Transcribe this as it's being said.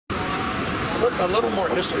A little more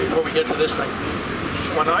history before we get to this thing.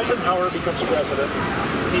 When Eisenhower becomes president,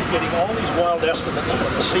 he's getting all these wild estimates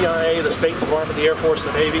from the CIA, the State Department, the Air Force,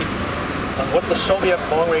 the Navy, on what the Soviet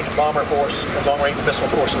long-range bomber force and long-range missile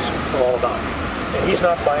forces are all about. And he's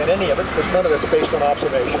not buying any of it because none of it's based on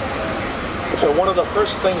observation. So one of the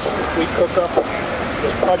first things we cook up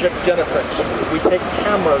is Project Genetrix. We take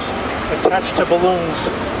cameras attached to balloons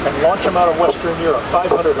and launch them out of Western Europe,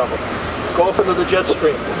 500 of them. Go up into the jet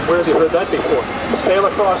stream. Where have you heard that before? Sail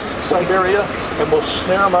across Siberia and we'll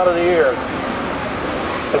snare them out of the air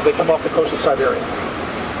as they come off the coast of Siberia.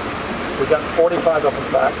 We got 45 of them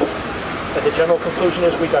back. And the general conclusion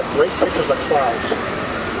is we got great pictures of clouds.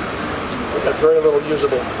 We got very little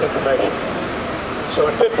usable information. So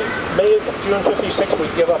in June 56, we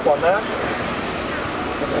give up on that.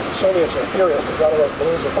 And the Soviets are furious because a lot of those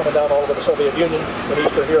balloons are coming down all over the Soviet Union and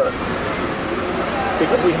Eastern Europe.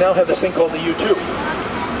 Because we now have this thing called the U-2.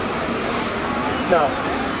 Now,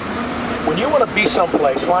 when you want to be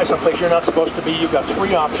someplace, fly someplace you're not supposed to be, you've got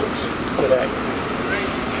three options today.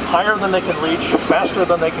 Higher than they can reach, faster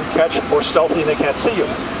than they can catch, or stealthy and they can't see you.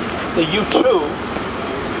 The U-2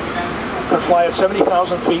 could fly at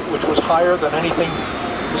 70,000 feet, which was higher than anything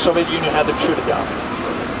the Soviet Union had to shoot it down.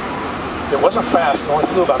 It wasn't fast, it only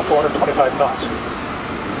flew about 425 knots.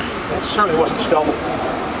 It certainly wasn't stealthy.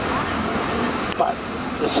 But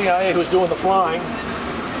the CIA who's doing the flying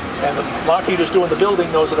and the Lockheed who's doing the building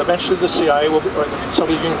knows that eventually the CIA will be, or the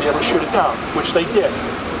Soviet Union will be able to shoot it down, which they did.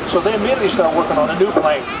 So they immediately started working on a new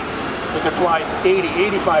plane. They could fly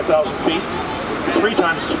 85,000 feet, 3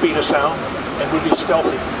 times the speed of sound, and would be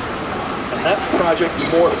stealthy. And that project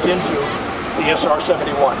morphed into the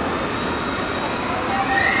SR-71.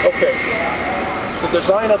 Okay, the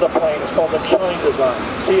design of the plane is called the Chine design,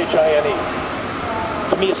 C-H-I-N-E.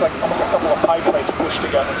 To me, it's like almost a couple of pie plates pushed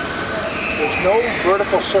together. There's no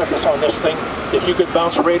vertical surface on this thing that you could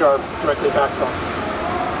bounce radar directly back from.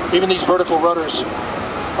 Even these vertical rudders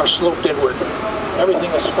are sloped inward.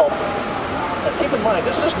 Everything is sculpted. And keep in mind,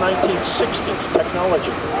 this is 1960s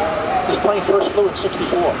technology. This plane first flew in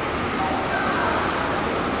 '64.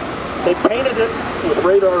 They painted it with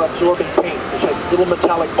radar-absorbing paint, which has little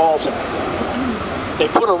metallic balls in it. They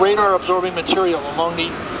put a radar-absorbing material along the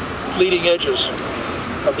leading edges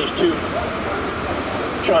of these two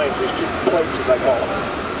chines, these two plates, as I call them.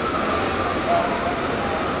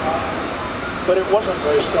 But it wasn't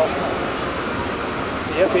very stealthy.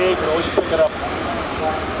 The FAA could always pick it up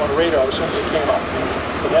on radar as soon as it came up.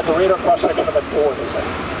 It had the radar cross-section of a door, they said.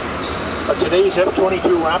 But today's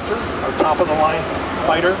F-22 Raptor, our top-of-the-line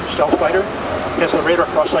fighter, stealth fighter, has the radar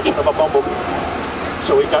cross-section of a bumblebee.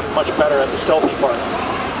 So we've gotten much better at the stealthy part.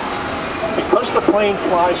 Because the plane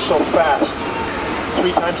flies so fast,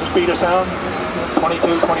 3 times the speed of sound,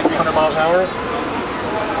 2,300 miles an hour,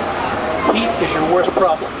 heat is your worst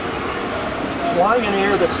problem. Flying in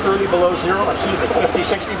air that's 50, 60 below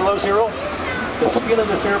zero, the skin of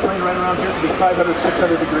this airplane right around here can be 500,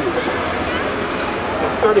 600 degrees. And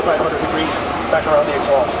 3,500 degrees back around the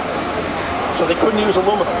exhaust. So they couldn't use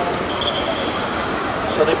aluminum.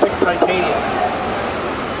 So they picked titanium.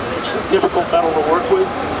 It's a difficult metal to work with,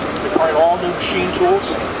 required all new machine tools.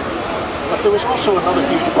 But there was also another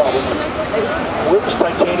huge problem. Where does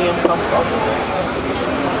titanium come from?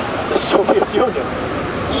 The Soviet Union.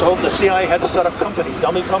 So the CIA had to set up companies,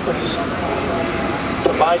 dummy companies,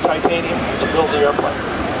 to buy titanium to build the airplane.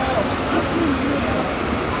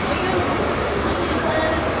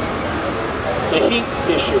 The heat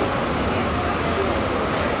issue.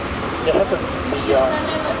 It has the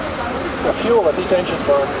fuel that these engines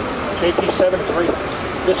burn, JP7 is a very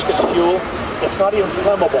viscous fuel. It's not even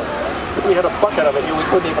flammable. If we had a bucket of it here, we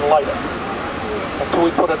couldn't even light it until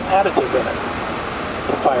we put an additive in it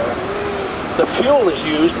to fire it. The fuel is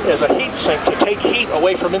used as a heat sink to take heat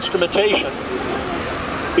away from instrumentation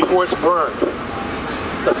before it's burned.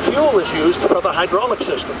 The fuel is used for the hydraulic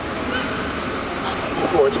system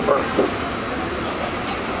before it's burned.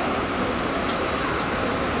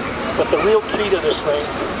 But the real key to this thing,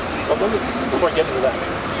 before I get into that,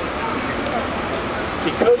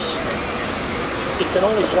 because it can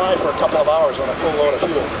only fly for a couple of hours on a full load of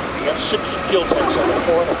fuel. You have 6 fuel tanks in there,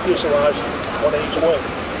 4 in the fuselage, 1 in each wing.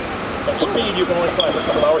 At speed, you can only fly for a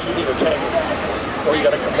couple of hours. You need a tank, or you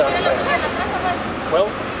got to come down and land. Well,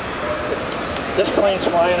 this plane's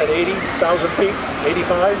flying at 80,000 feet,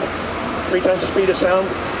 85, 3 times the speed of sound.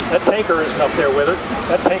 That tanker isn't up there with it.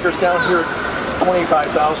 That tanker's down here at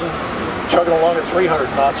 25,000, chugging along at 300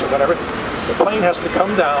 knots or whatever. The plane has to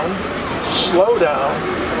come down, slow down,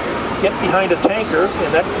 get behind a tanker,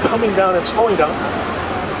 and that coming down and slowing down,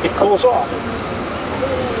 it cools off.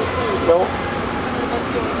 Well,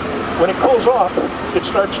 When it cools off, it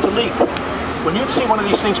starts to leak. When you see one of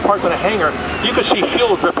these things parked in a hangar, you can see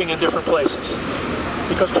fuel dripping in different places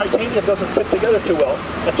because titanium doesn't fit together too well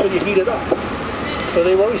until you heat it up. So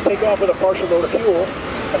they would always take off with a partial load of fuel.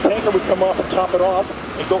 A tanker would come off and top it off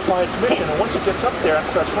and go fly its mission. And once it gets up there and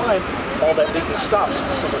starts flying, all that leaking stops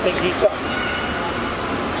because the thing heats up.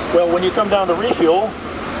 Well, when you come down to refuel,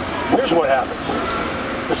 here's what happens.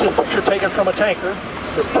 This is a picture taken from a tanker.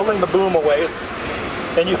 They're pulling the boom away,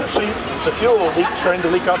 and you can see the fuel leak starting to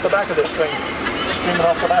leak out the back of this thing, streaming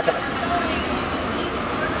off the back of it.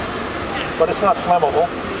 But it's not flammable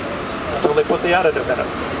until they put the additive in it.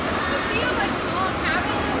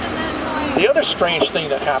 The other strange thing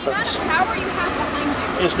that happens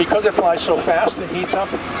is because it flies so fast and heats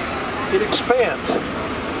up, it expands.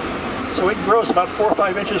 So it grows about 4 or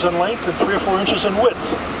 5 inches in length and 3 or 4 inches in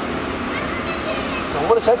width. Now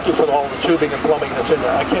what does that do for all the tubing and plumbing that's in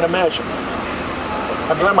there? I can't imagine.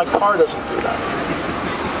 I'm glad my car doesn't do that.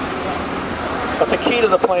 But the key to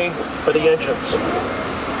the plane are the engines.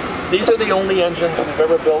 These are the only engines we've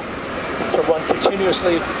ever built to run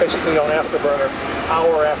continuously, basically on afterburner,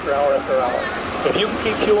 hour after hour after hour. If you can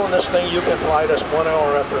keep fuel in this thing, you can fly this 1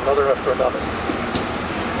 hour after another after another.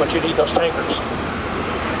 But you need those tankers.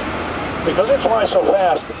 Because it flies so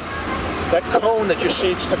fast, that cone that you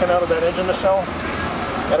see sticking out of that engine nacelle,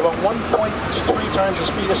 at about 1.3 times the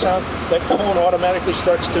speed of sound, that cone automatically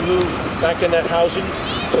starts to move back in that housing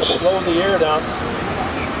to slow the air down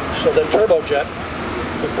so that turbojet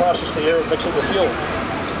can process the air and mix it with fuel.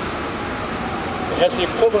 It has the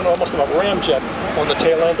equivalent almost of a ramjet on the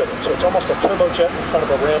tail end of it, so it's almost a turbojet in front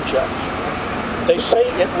of a ramjet. They say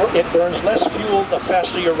it burns less fuel the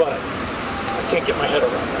faster you run it. I can't get my head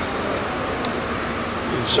around that.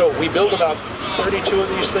 So we build about 32 of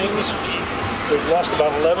these things. We've lost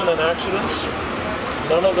about 11 in accidents.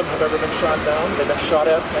 None of them have ever been shot down. They've been shot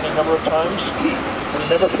at any number of times. We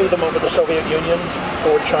never flew them over the Soviet Union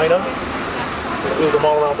or China. We flew them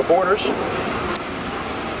all around the borders. In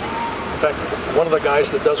fact, one of the guys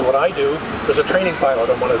that does what I do is a training pilot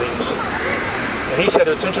on one of these. And he said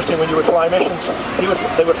it's interesting when you would fly missions,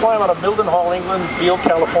 they would fly them out of Mildenhall, England, Beale,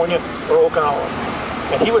 California, or Okinawa.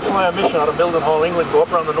 And he would fly a mission out of Mildenhall, England, go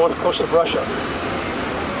up around the north coast of Russia.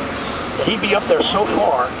 He'd be up there so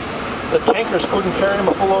far, the tankers couldn't carry him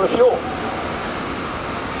a full load of fuel.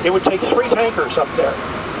 It would take 3 tankers up there.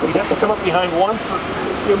 He'd have to come up behind one for a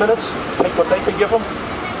few minutes, take what they could give him,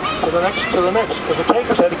 to the next, because the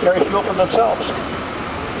tankers had to carry fuel from themselves.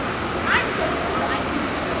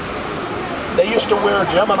 They used to wear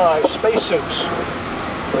Gemini spacesuits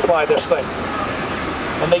to fly this thing.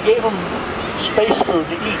 And they gave them space food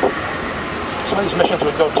to eat. Some of these missions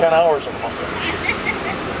would go 10 hours a month.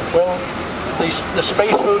 Well, the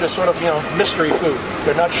space food is sort of, mystery food.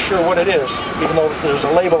 They're not sure what it is, even though there's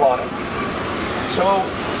a label on it. So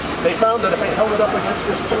they found that if they held it up against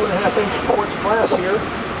this 2.5-inch quartz glass here,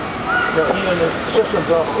 he and the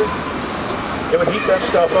systems officer, it would heat that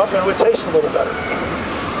stuff up and it would taste a little better.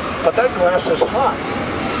 But that glass is hot,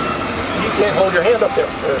 so you can't hold your hand up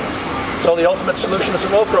there. So the ultimate solution is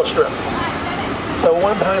a Velcro strip. So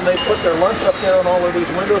one time they put their lunch up there on all of these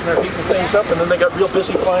windows and they're heating things up, and then they got real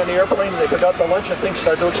busy flying the airplane and they forgot the lunch and things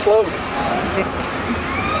started to explode.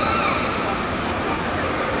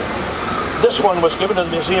 This one was given to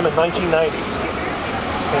the museum in 1990.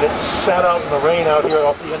 And it sat out in the rain out here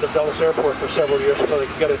off the end of Dulles Airport for several years until they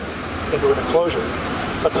could get it into an enclosure.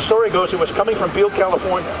 But the story goes it was coming from Beale,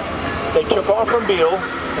 California. They took off from Beale,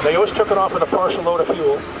 and they always took it off with a partial load of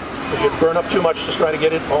fuel, because you'd burn up too much just trying to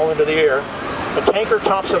get it all into the air. The tanker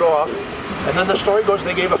tops it off, and then the story goes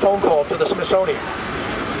they gave a phone call to the Smithsonian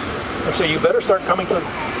and say, you better start coming to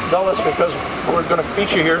Dulles because we're going to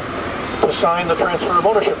meet you here to sign the transfer of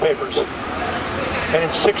ownership papers. And in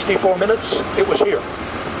 64 minutes, it was here.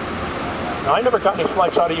 Now, I never got any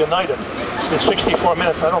flights out of United in 64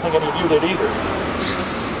 minutes. I don't think any of you did either.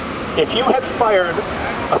 If you had fired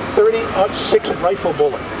a 30-06 rifle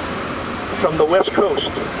bullet from the West Coast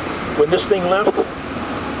when this thing left,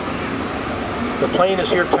 the plane is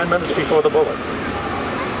here 10 minutes before the bullet.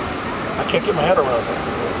 I can't get my head around that.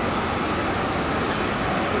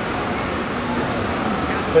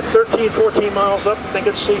 At 13, 14 miles up, they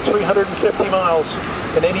could see 350 miles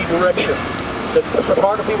in any direction. The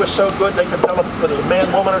photography was so good they could tell if it was a man,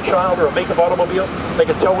 woman, or child, or a make of automobile. They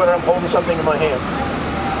could tell whether I'm holding something in my hand.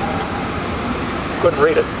 Couldn't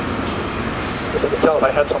read it, but they could tell if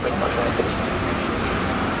I had something in my hand.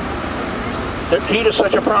 Their heat is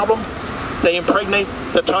such a problem, they impregnate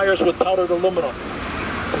the tires with powdered aluminum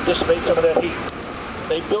to dissipate some of that heat.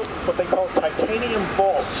 They built what they call titanium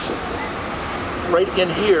vaults right in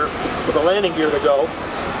here for the landing gear to go.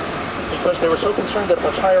 because they were so concerned that if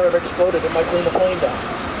a tire ever exploded, it might bring the plane down.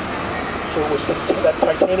 So it was that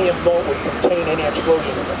titanium bolt would contain any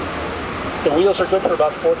explosion in it. The wheels are good for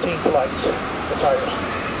about 14 flights, the tires.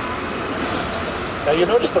 Now you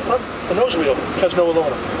notice the nose wheel has no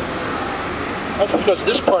aluminum. That's because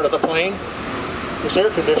this part of the plane is air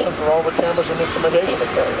conditioned for all the cameras and instrumentation it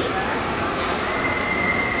carries.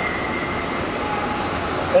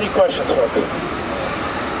 Any questions, folks?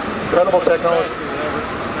 Incredible technology.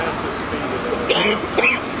 Fastest speed of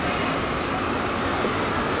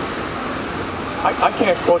I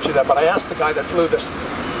can't quote you that, but I asked the guy that flew this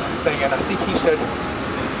thing, and I think he said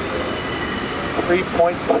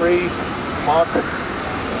 3.3 mach.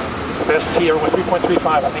 It's the fastest he ever went.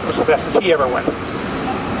 3.35, I think, was the fastest he ever went.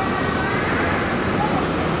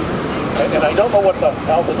 And I don't know what the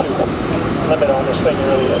altitude limit on this thing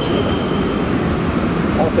really is.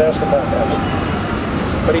 I'll have to ask him about that.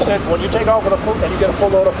 But he said when you take off with a full, and you get a full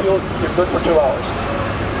load of fuel, you're good for 2 hours.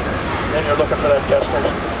 Then you're looking for that gas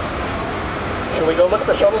station. Should we go look at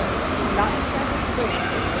the shuttle? Not in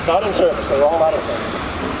service. Not in service. They're all out of service.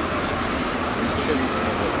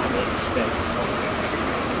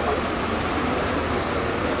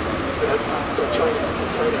 So